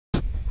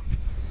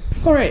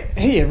Alright,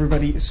 hey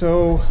everybody,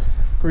 so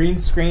green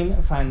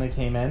screen finally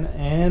came in,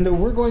 and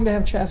we're going to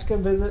have Chaska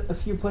visit a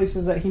few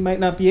places that he might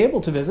not be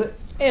able to visit,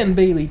 and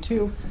Bailey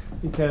too,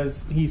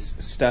 because he's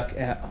stuck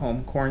at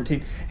home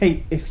quarantine.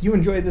 Hey, if you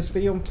enjoyed this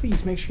video,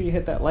 please make sure you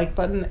hit that like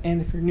button,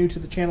 and if you're new to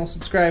the channel,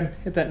 subscribe,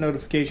 hit that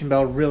notification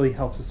bell, really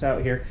helps us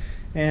out here.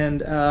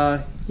 And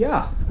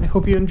yeah, I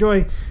hope you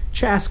enjoy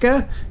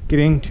Chaska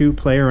getting to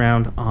play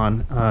around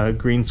on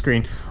green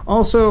screen.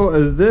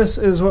 Also, this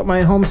is what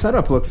my home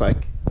setup looks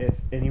like, if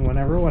anyone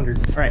ever wondered.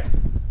 All right,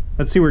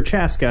 let's see where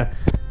Chaska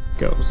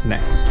goes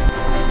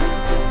next.